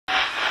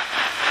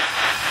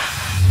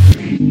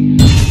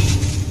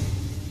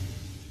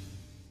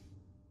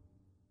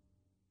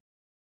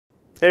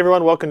Hey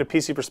everyone, welcome to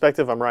PC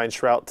Perspective. I'm Ryan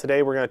Shrout.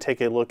 Today we're going to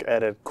take a look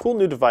at a cool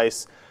new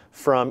device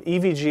from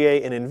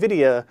EVGA and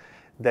NVIDIA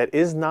that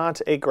is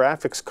not a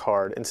graphics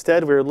card.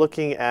 Instead, we're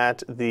looking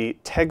at the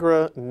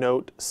Tegra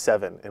Note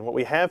 7. And what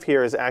we have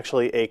here is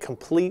actually a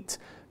complete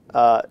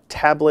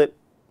tablet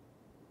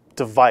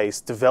device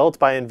developed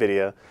by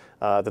NVIDIA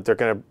that they're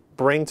going to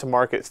bring to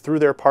market through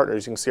their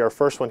partners. You can see our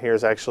first one here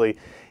is actually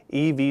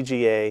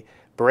EVGA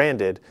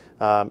branded.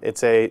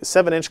 It's a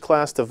 7-inch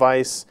class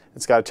device.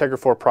 It's got a Tegra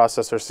 4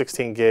 processor,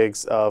 16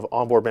 gigs of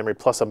onboard memory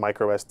plus a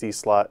micro SD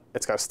slot.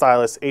 It's got a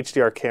Stylus,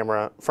 HDR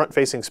camera,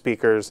 front-facing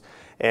speakers,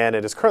 and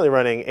it is currently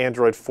running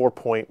Android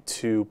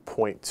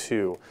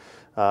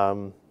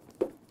 4.2.2.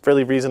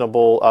 Fairly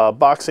reasonable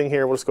boxing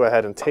here. We'll just go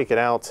ahead and take it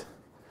out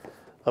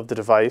of the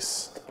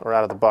device, or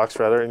out of the box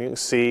rather, and you can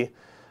see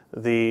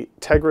the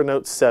Tegra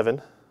Note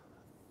 7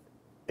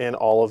 in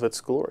all of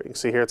its glory. You can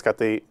see here it's got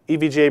the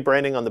EVGA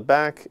branding on the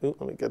back. Ooh,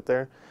 let me get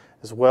there.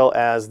 As well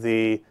as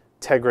the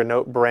Tegra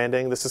Note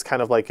branding. This is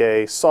kind of like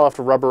a soft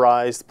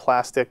rubberized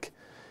plastic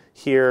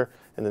here,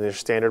 and then there's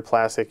standard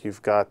plastic.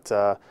 You've got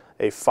a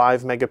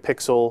 5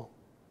 megapixel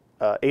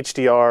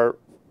HDR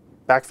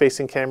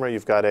back-facing camera.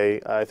 You've got a,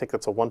 I think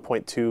that's a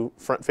 1.2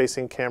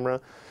 front-facing camera.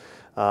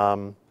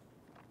 Up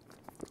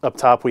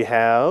top we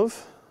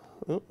have,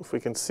 if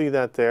we can see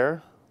that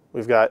there,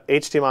 we've got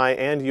HDMI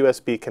and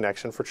USB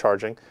connection for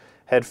charging,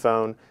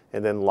 headphone,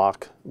 and then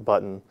lock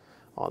button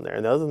on there.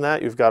 And other than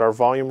that, you've got our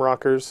volume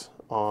rockers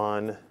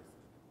on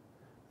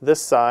this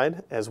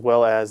side, as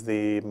well as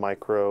the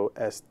micro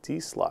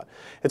SD slot.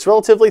 It's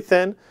relatively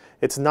thin.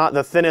 It's not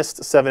the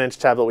thinnest 7-inch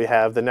tablet we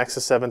have. The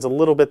Nexus 7 is a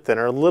little bit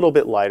thinner, a little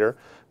bit lighter,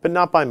 but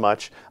not by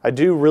much. I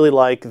do really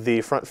like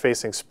the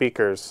front-facing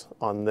speakers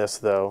on this,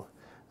 though,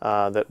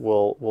 that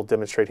we'll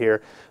demonstrate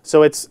here.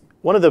 So it's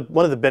one of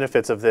the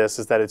benefits of this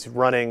is that it's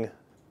running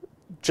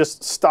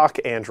just stock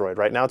Android.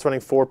 Right now it's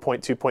running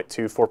 4.2.2,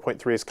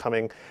 4.3 is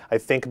coming, I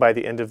think, by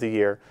the end of the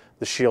year.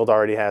 The Shield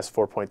already has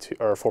 4.2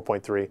 or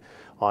 4.3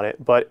 on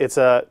it, but it's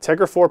a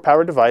Tegra 4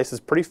 powered device. It's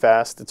pretty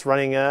fast. It's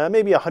running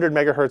maybe 100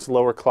 megahertz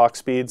lower clock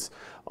speeds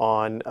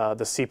on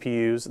the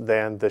CPUs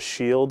than the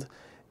Shield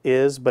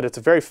is, but it's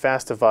a very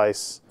fast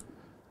device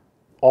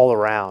all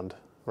around.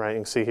 Right, you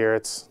can see here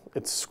its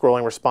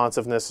scrolling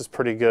responsiveness is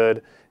pretty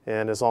good,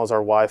 and as long as our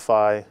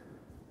Wi-Fi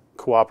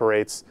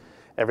cooperates,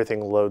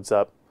 everything loads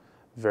up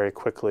very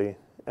quickly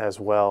as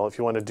well. If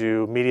you want to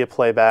do media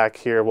playback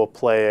here, we'll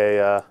play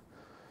a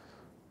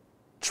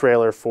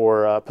trailer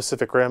for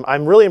Pacific Rim.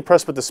 I'm really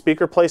impressed with the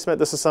speaker placement.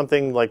 This is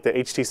something like the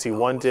HTC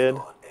One did.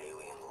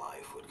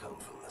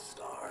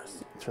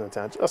 Turn it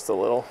down just a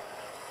little.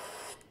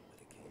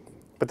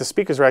 But the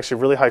speakers are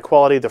actually really high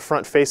quality. The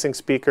front-facing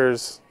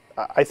speakers,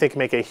 I think,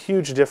 make a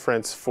huge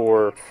difference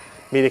for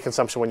media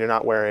consumption when you're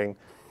not wearing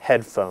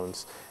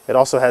headphones. It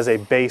also has a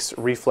bass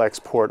reflex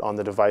port on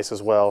the device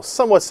as well,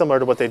 somewhat similar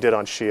to what they did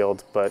on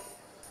Shield, but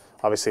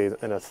obviously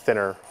in a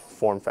thinner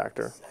form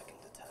factor.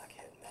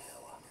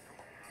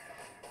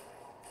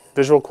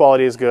 Visual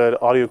quality is good,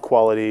 audio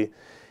quality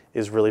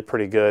is really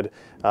pretty good.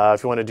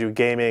 If you want to do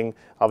gaming,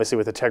 obviously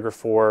with the Tegra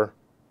 4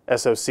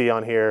 SoC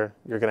on here,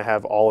 you're going to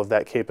have all of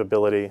that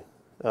capability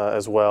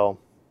as well.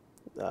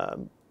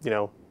 You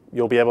know,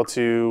 you'll be able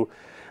to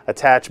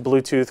attach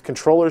Bluetooth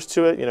controllers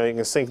to it. You know, you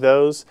can sync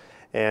those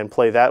and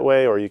play that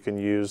way, or you can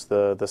use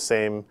the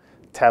same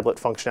tablet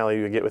functionality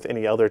you would get with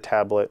any other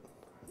tablet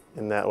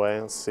in that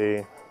way. Let's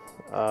see.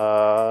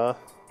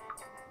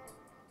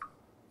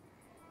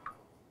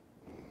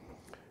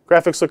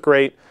 Graphics look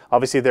great.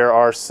 Obviously, there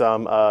are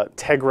some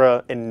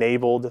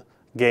Tegra-enabled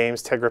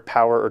games,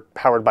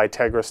 powered by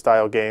Tegra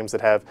style games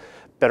that have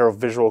better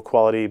visual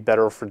quality,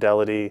 better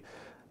fidelity.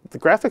 The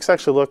graphics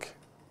actually look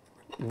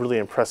really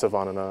impressive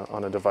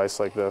on a device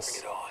like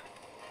this.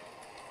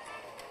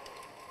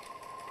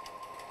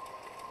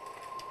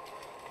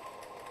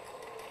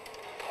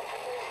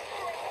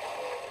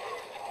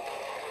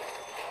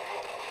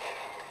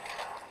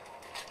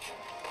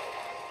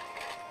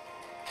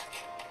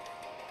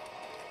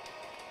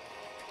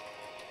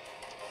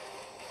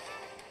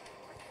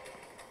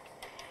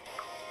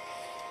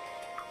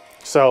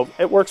 So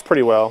it works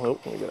pretty well. Oh,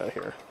 let me get out of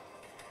here.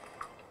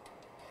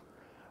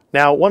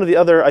 Now, one of the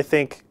other, I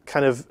think,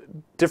 kind of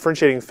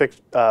differentiating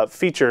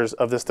features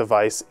of this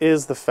device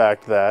is the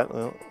fact that,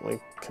 well, let me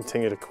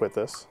continue to quit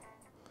this,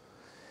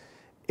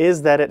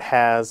 is that it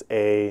has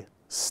a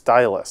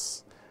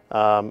stylus.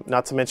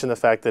 Not to mention the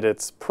fact that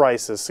its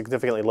price is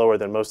significantly lower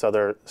than most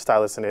other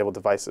stylus-enabled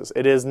devices.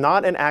 It is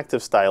not an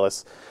active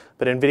stylus,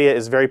 but NVIDIA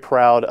is very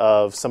proud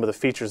of some of the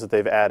features that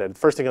they've added.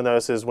 First thing you'll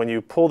notice is when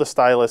you pull the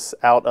stylus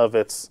out of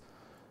its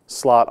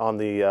slot on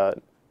the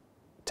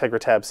Tegra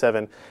Tab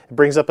 7, it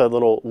brings up a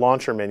little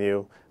launcher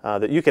menu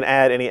that you can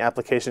add any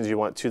applications you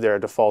want to their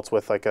defaults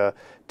with, like a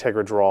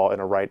Tegra Draw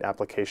and a Write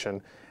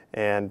application.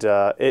 And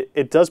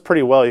it does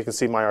pretty well. You can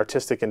see my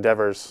artistic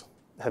endeavors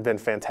have been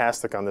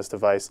fantastic on this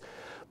device.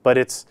 But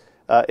it's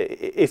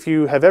if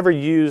you have ever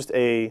used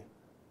a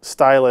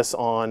stylus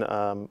on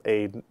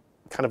a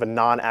kind of a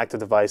non-active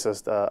device,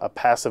 as a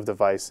passive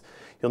device,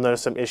 you'll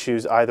notice some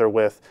issues either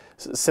with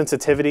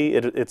sensitivity,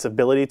 its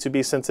ability to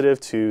be sensitive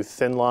to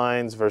thin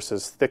lines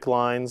versus thick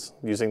lines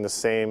using the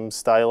same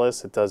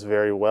stylus. It does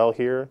very well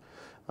here.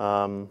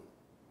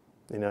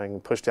 You know, I can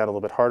push down a little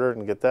bit harder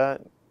and get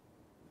that.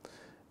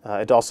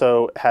 It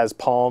also has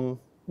palm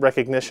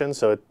recognition,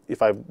 so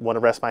if I want to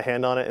rest my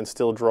hand on it and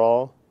still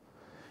draw,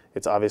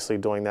 it's obviously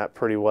doing that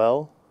pretty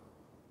well.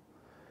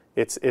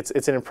 It's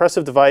an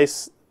impressive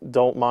device.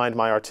 Don't mind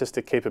my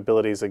artistic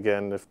capabilities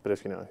again, but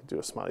if you know, do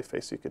a smiley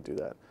face, you could do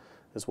that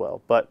as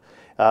well. But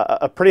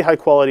a pretty high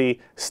quality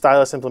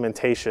stylus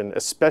implementation,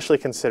 especially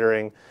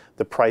considering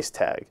the price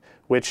tag,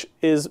 which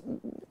is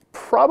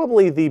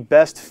probably the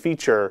best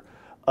feature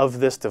of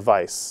this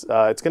device.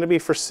 It's going to be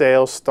for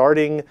sale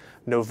starting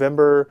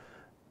November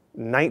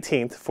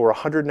 19th for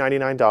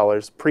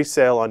 $199.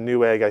 Pre-sale on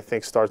Newegg, I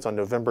think, starts on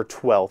November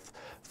 12th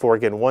for,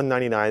 again,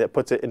 $199. That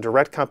puts it in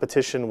direct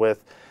competition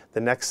with the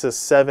Nexus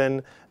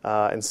 7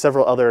 and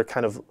several other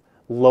kind of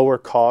lower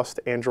cost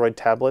Android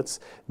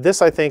tablets.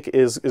 This, I think,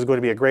 is going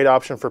to be a great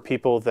option for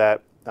people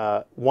that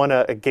want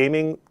a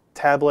gaming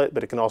tablet,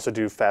 but it can also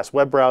do fast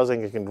web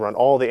browsing. It can run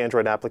all the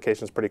Android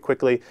applications pretty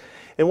quickly,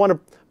 and want to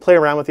play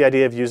around with the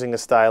idea of using a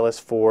stylus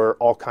for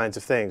all kinds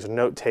of things,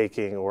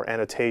 note-taking or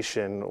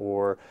annotation,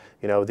 or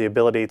the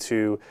ability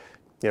to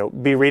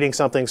be reading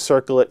something,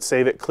 circle it,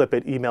 save it, clip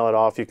it, email it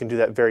off. You can do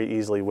that very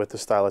easily with the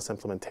stylus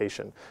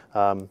implementation.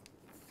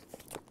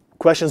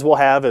 Questions we'll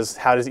have is,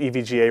 how does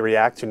EVGA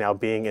react to now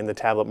being in the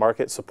tablet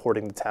market,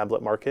 supporting the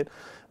tablet market?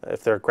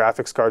 If their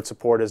graphics card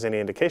support is any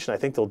indication, I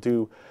think they'll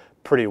do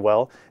pretty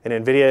well.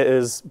 And NVIDIA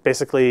is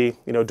basically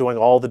doing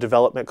all the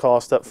development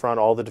cost up front,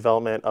 all the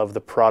development of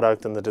the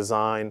product and the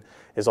design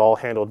is all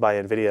handled by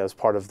NVIDIA as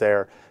part of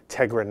their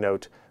Tegra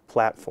Note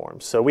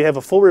platform. So we have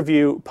a full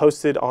review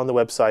posted on the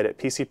website at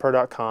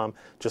pcper.com.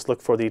 Just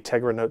look for the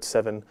Tegra Note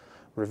 7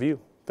 review.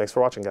 Thanks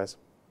for watching, guys.